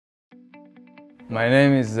My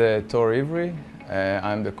name is Tor Ivry.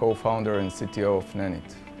 I'm the co-founder and CTO of Nanit.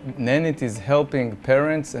 Nanit is helping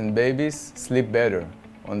parents and babies sleep better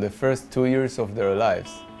on the first 2 years of their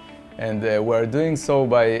lives. And we're doing so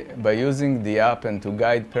by using the app and to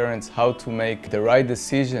guide parents how to make the right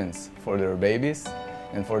decisions for their babies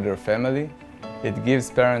and for their family. It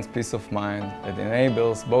gives parents peace of mind. It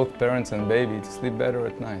enables both parents and baby to sleep better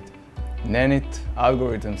at night. Nanit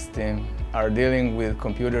algorithms team are dealing with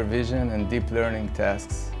computer vision and deep learning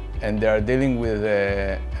tasks, and they are dealing with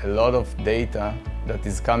a lot of data that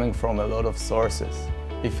is coming from a lot of sources.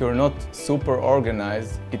 If you're not super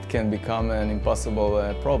organized, it can become an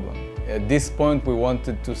impossible problem. At this point, we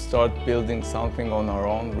wanted to start building something on our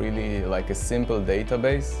own, really like a simple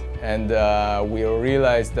database, and we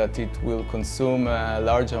realized that it will consume a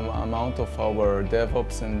large amount of our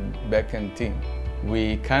DevOps and backend team.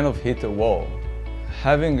 We kind of hit a wall.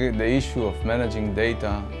 Having the issue of managing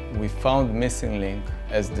data, we found MissingLink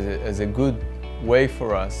as a good way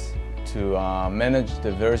for us to manage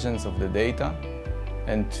the versions of the data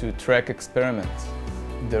and to track experiments.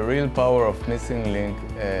 The real power of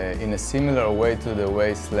MissingLink, in a similar way to the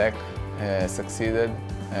way Slack succeeded,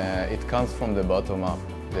 it comes from the bottom up.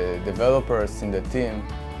 The developers in the team,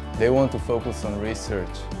 they want to focus on research.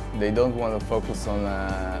 They don't want to focus on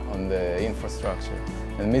the infrastructure.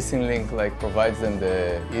 And MissingLink provides them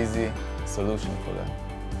the easy solution for that.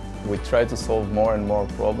 We try to solve more and more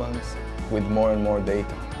problems with more and more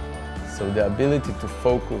data. So the ability to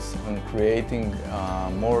focus on creating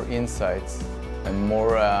more insights and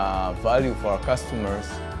more value for our customers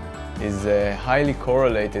is highly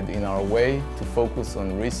correlated in our way to focus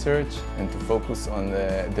on research and to focus on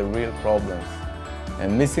the real problems.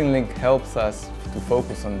 And MissingLink helps us to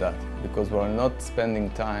focus on that because we're not spending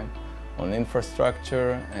time on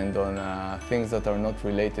infrastructure and on things that are not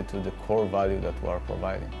related to the core value that we are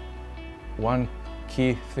providing. One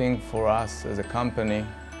key thing for us as a company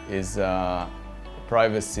is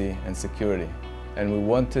privacy and security. And we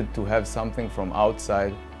wanted to have something from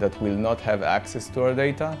outside that will not have access to our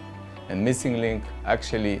data, and MissingLink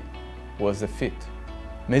actually was a fit.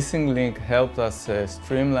 MissingLink helped us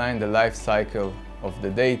streamline the life cycle of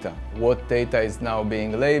the data. What data is now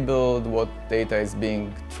being labeled, what data is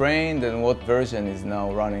being trained, and what version is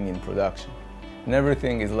now running in production. And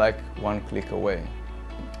everything is like one click away.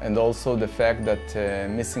 And also the fact that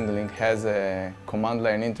MissingLink has a command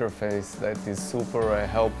line interface that is super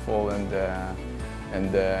helpful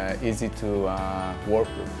and easy to work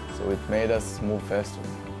with. So it made us move faster.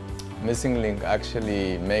 MissingLink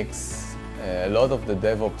actually makes a lot of the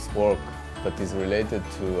DevOps work that is related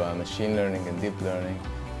to machine learning and deep learning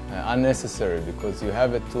unnecessary, because you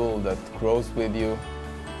have a tool that grows with you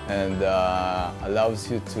and allows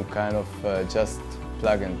you to kind of just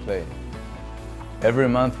plug and play. Every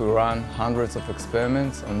month we run hundreds of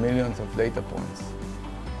experiments on millions of data points.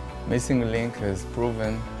 MissingLink has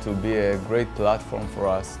proven to be a great platform for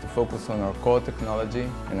us to focus on our core technology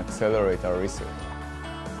and accelerate our research.